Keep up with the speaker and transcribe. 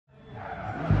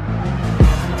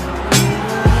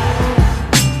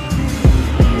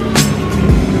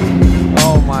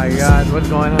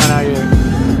going on out here.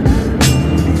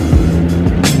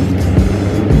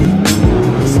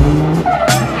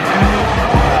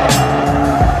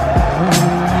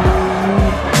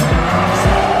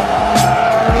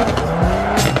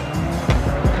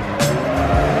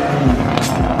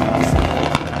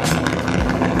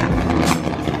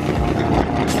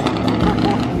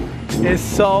 It's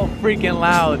so freaking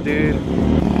loud, dude.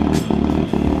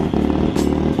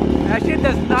 That shit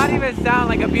does not even sound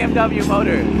like a BMW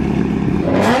motor.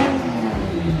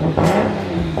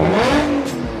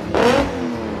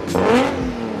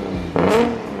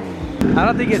 I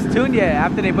don't think it's tuned yet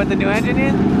after they put the new engine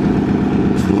in.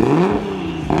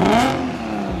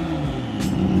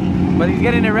 But he's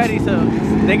getting it ready so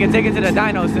they can take it to the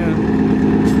dyno soon.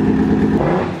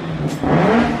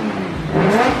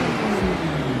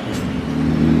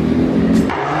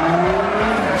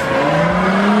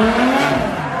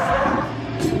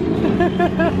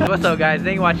 What's up, guys?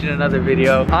 Thanks for watching another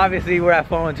video. Obviously we're at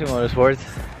 412 Motorsports.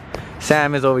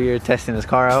 Sam is over here testing his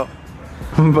car out.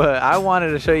 But I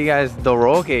wanted to show you guys the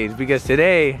roll cage because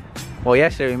today, well,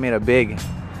 yesterday we made a big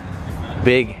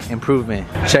improvement.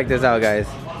 Check this out, guys.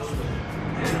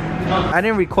 I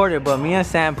didn't record it, but me and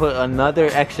Sam put another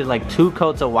extra, like 2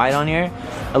 coats of white on here,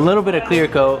 a little bit of clear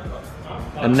coat,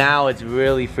 and now it's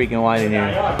really freaking white in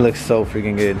here. It looks so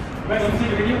freaking good.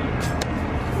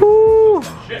 Woo!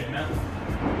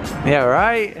 Yeah,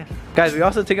 right? Guys, we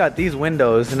also took out these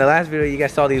windows. In the last video, you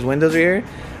guys saw these windows right here.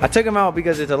 I took them out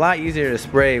because it's a lot easier to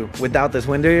spray without this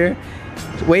window here.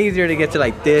 It's way easier to get to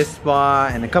like this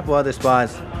spot and a couple other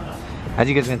spots. As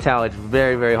you guys can tell, it's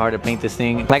very, very hard to paint this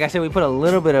thing. Like I said, we put a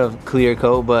little bit of clear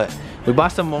coat, but we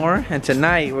bought some more. And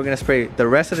tonight, we're gonna spray the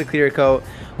rest of the clear coat.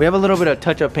 We have a little bit of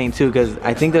touch-up paint too, because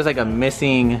I think there's like a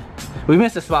missing, we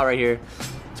missed a spot right here.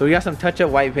 So we got some touch-up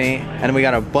white paint, and we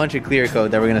got a bunch of clear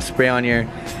coat that we're gonna spray on here,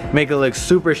 make it look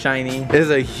super shiny. This is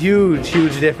a huge,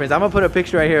 huge difference. I'm gonna put a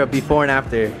picture right here of before and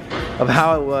after of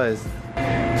how it was.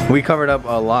 We covered up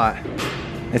a lot.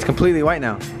 It's completely white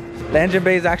now. The engine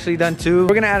bay is actually done too.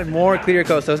 We're gonna add more clear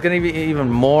coat, so it's gonna be even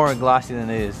more glossy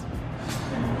than it is.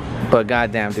 But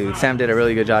goddamn, dude, Sam did a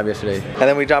really good job yesterday. And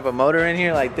then we drop a motor in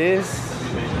here like this,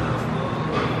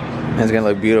 and it's gonna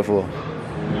look beautiful.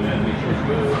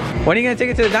 When are you gonna take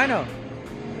it to the dyno?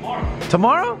 Tomorrow.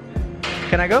 Tomorrow?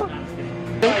 Can I go?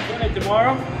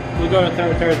 Tomorrow, we go to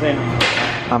Thursday.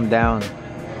 I'm down.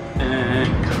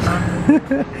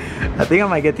 I think I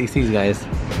might get these seats, guys.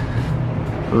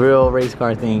 Real race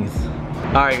car things.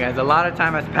 Alright guys, a lot of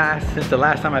time has passed since the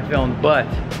last time I filmed, but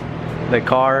the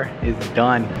car is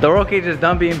done. The roll cage is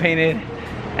done being painted,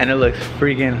 and it looks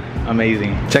freaking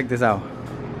amazing. Check this out.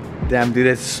 Damn, dude,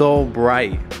 it's so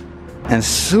bright and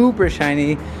super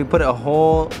shiny. We put a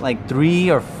whole like 3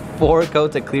 or 4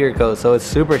 coats of clear coat, so it's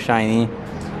super shiny.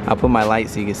 I'll put my light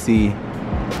so you can see.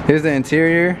 Here's the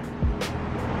interior.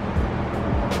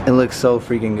 It looks so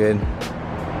freaking good.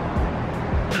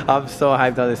 I'm so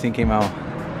hyped how this thing came out.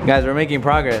 Guys, we're making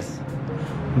progress.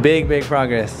 Big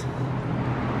progress.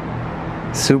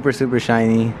 Super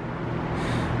shiny.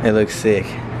 It looks sick.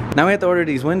 Now we have to order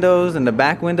these windows and the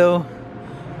back window,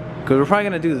 because we're probably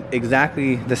gonna do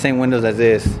exactly the same windows as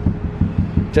this,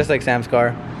 just like Sam's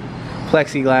car.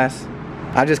 Plexiglass.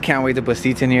 I just can't wait to put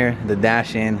seats in here, the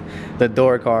dash in, the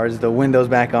door cards, the windows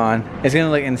back on. It's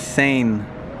gonna look insane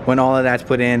when all of that's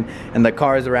put in and the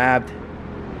car is wrapped.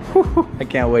 Whew, I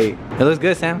can't wait. It looks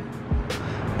good, Sam.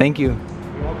 Thank you.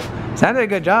 Sam did a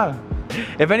good job.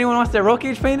 If anyone wants their roll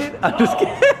cage painted, I'm just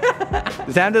kidding.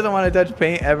 Sam doesn't want to touch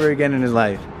paint ever again in his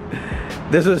life.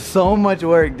 This was so much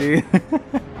work, dude.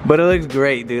 But it looks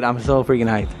great, dude. I'm so freaking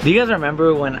hyped. Do you guys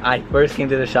remember when I first came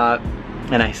to the shop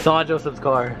and I saw Joseph's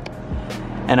car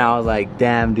and I was like,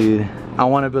 damn, dude, I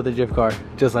want to build a drift car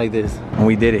just like this. And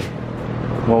we did it.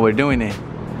 Well, we're doing it.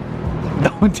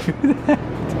 Don't do that.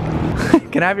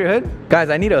 Can I have your hood? Guys,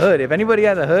 I need a hood. If anybody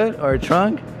has a hood or a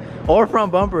trunk or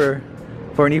front bumper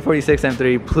for an E46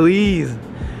 M3, please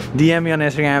DM me on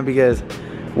Instagram, because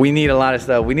we need a lot of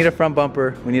stuff. We need a front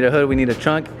bumper, we need a hood, we need a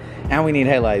trunk, and we need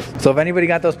headlights. So if anybody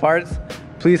got those parts,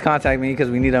 please contact me, because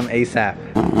we need them ASAP.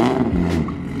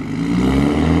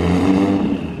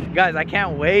 Guys, I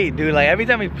can't wait, dude. Like, every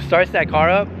time he starts that car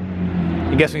up,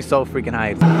 it gets me so freaking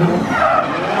hyped.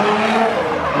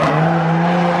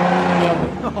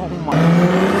 Oh my.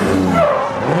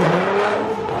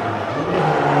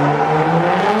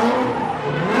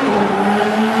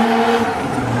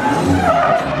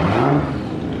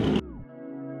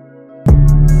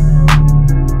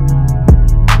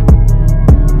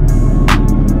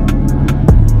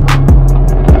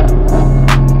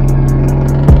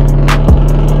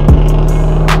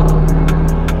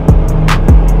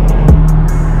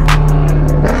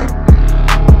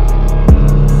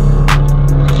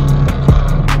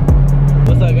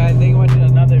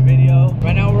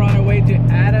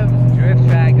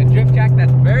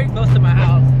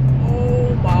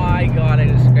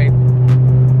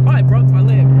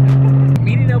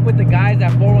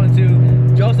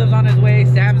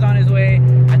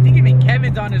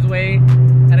 on his way,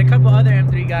 and a couple other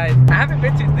M3 guys. I haven't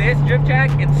been to this drift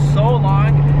track in so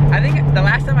long. I think the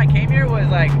last time I came here was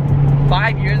like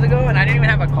 5 years ago, and I didn't even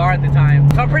have a car at the time.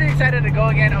 So I'm pretty excited to go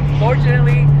again.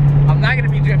 Unfortunately, I'm not gonna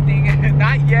be drifting,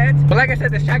 not yet. But like I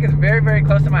said, this track is very, very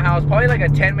close to my house, probably like a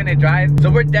 10-minute drive.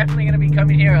 So we're definitely gonna be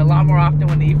coming here a lot more often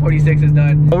when the E46 is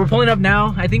done. But we're pulling up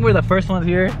now. I think we're the first ones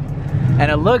here.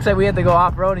 And it looks like we have to go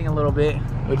off-roading a little bit,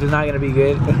 which is not gonna be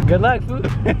good. Good luck, fool.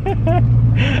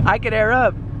 I could air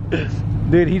up.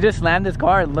 Dude, he just slammed his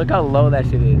car. Look how low that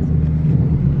shit is.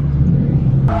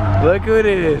 Look who it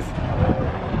is.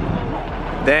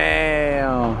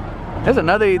 Damn. There's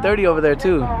another E30 over there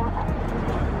too.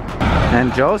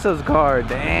 And Joseph's car,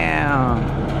 damn.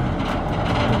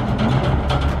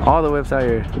 All the whips out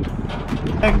here.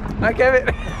 Hi,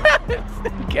 Kevin.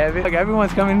 Kevin. Like,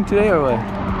 everyone's coming today or what?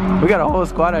 We got a whole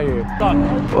squad out here.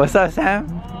 What's up, Sam?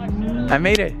 I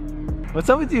made it. What's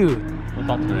up with you? We'll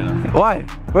talk to you right now. Why?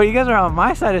 Bro, you guys are on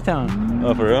my side of town.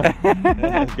 Oh, for real?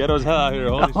 Yeah, ghetto's hell out here.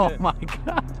 Holy shit. Oh my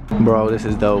god. Bro, this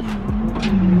is dope.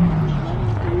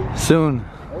 Soon.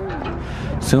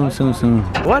 Soon.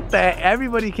 What the heck?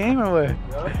 Everybody came or what?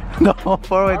 No,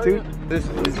 412. This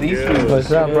is these two.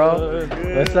 What's up, bro?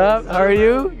 What's up? How are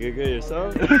you? Good,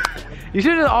 yourself? You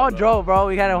should have all drove, bro.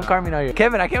 We had a car meet out here.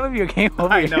 Kevin, I can't believe you came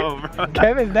over here. I know, bro.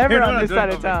 Kevin's never on this side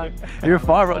of town. You're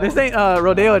far, bro. This ain't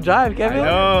Rodeo Drive, Kevin. I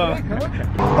know.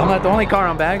 I'm not the only car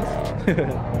on bags.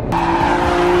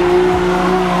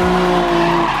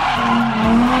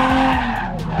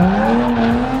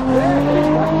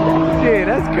 Dude,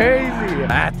 that's crazy.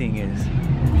 That thing is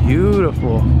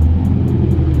beautiful.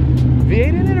 V8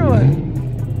 in it or what?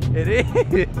 It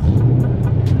is.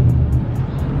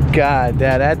 God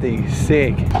damn, that thing is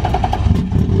sick.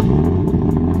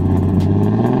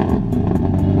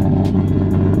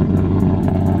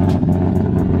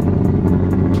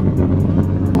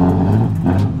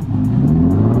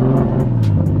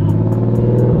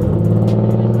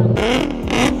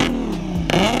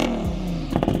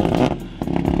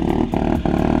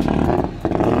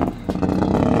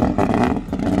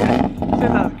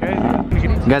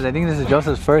 Guys, I think this is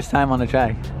Joseph's first time on the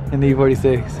track in the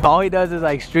E46. All he does is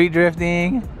like street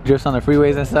drifting, drifts on the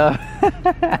freeways and stuff,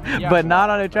 but not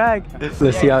on the track.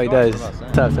 Let's see how he does.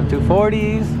 So some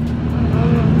 240s,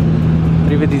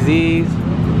 350Zs,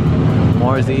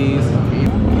 more Zs.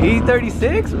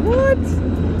 E36? What?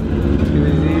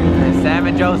 350Zs. And Sam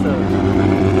and Joseph.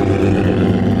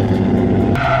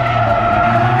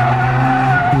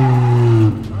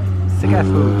 Sick ass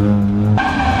food.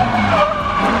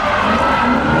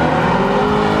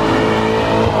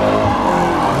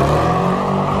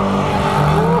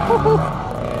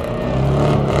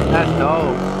 That's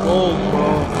dope. Oh, bro.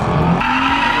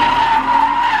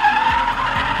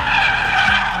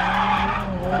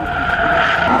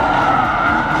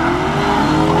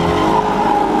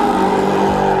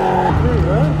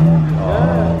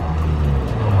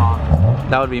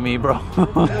 That would be me, bro.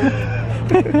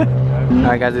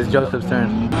 Alright guys, it's Joseph's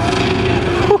turn.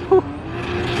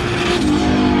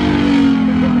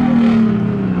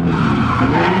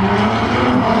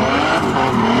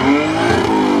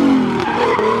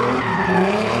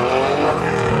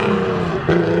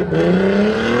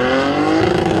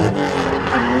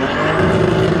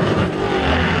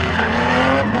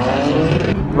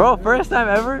 Bro, first time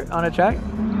ever on a track?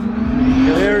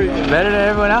 Hilarious. Better than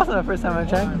everyone else on the first time on a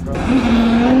track.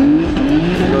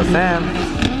 Go Sam.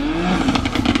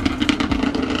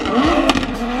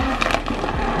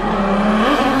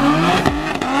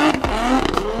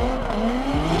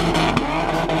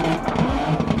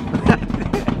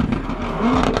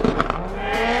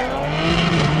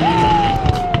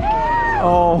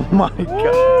 Oh my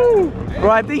god. Bro,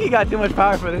 I think he got too much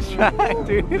power for this track,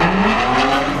 dude.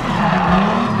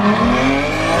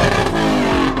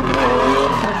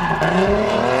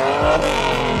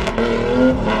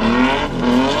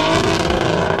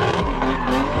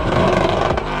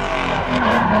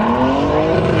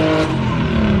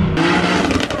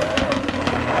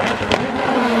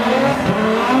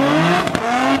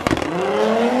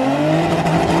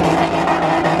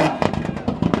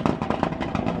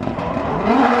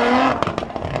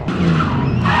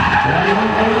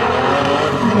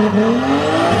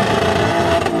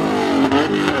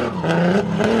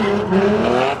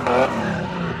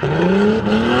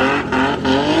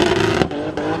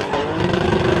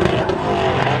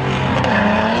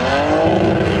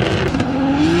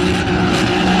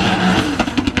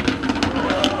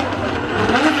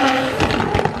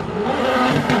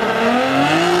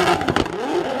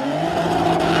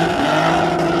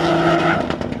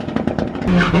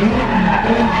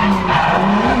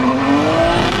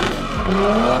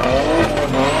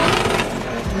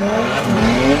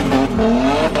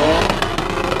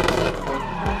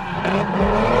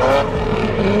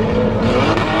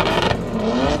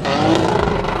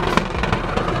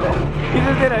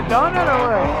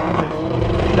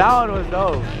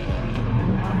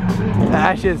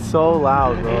 That shit's so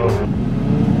loud, bro.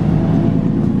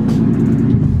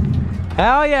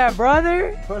 Hell yeah,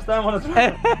 brother. First time on a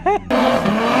track.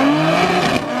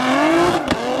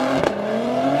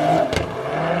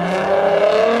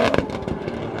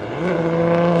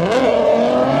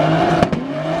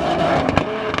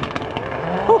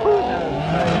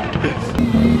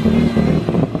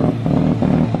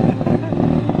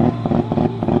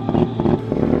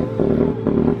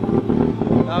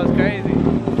 That was crazy.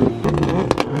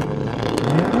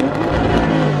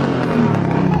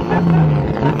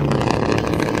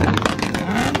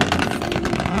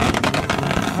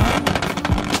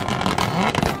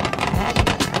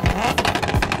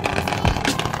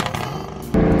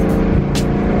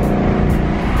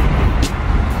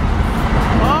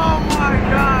 Oh my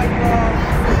God, bro.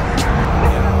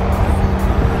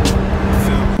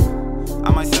 I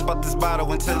might sip out this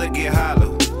bottle until it get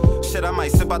hollow. Shit, I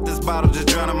might sip out this bottle, just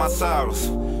drowning my sorrows.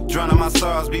 Drowning my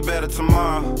sorrows, be better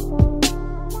tomorrow.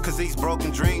 Cause these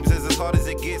broken dreams is as hard as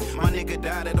it gets. My nigga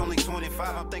died at only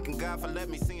 25. I'm thanking God for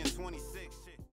letting me see